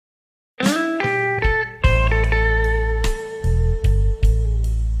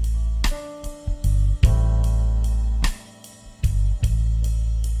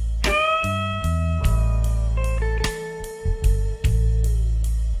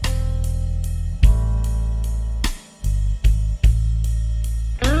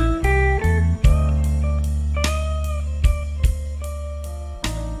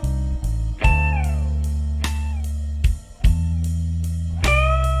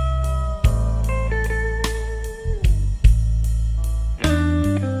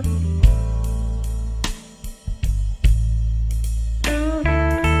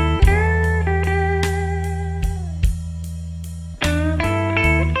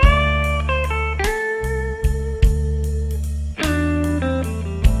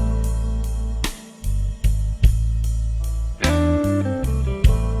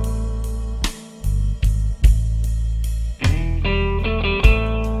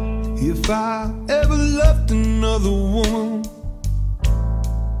If I ever loved another woman,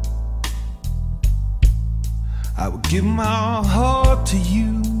 I would give my heart to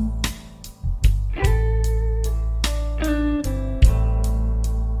you.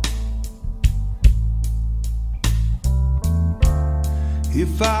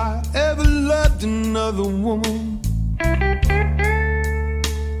 If I ever loved another woman,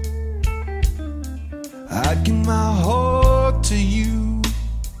 I'd give my heart to you.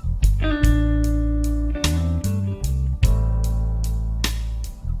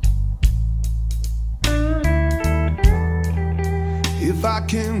 If I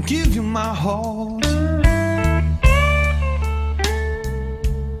can give you my heart,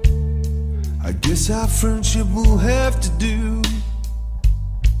 I guess our friendship will have to do.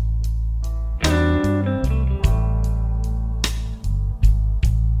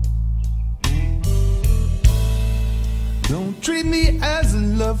 Don't treat me as a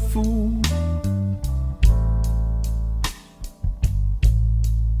love fool,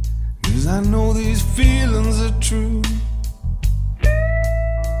 'cause I know these feelings are true.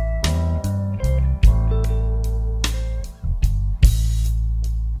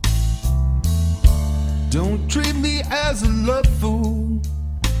 Don't treat me as a love fool,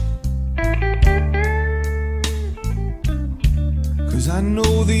 'cause I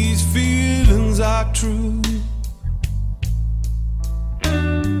know these feelings are true.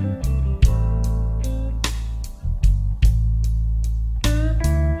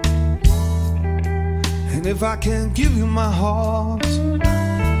 And if I can't give you my heart,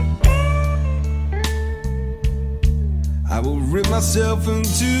 I will rip myself in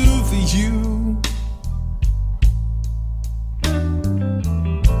two for you.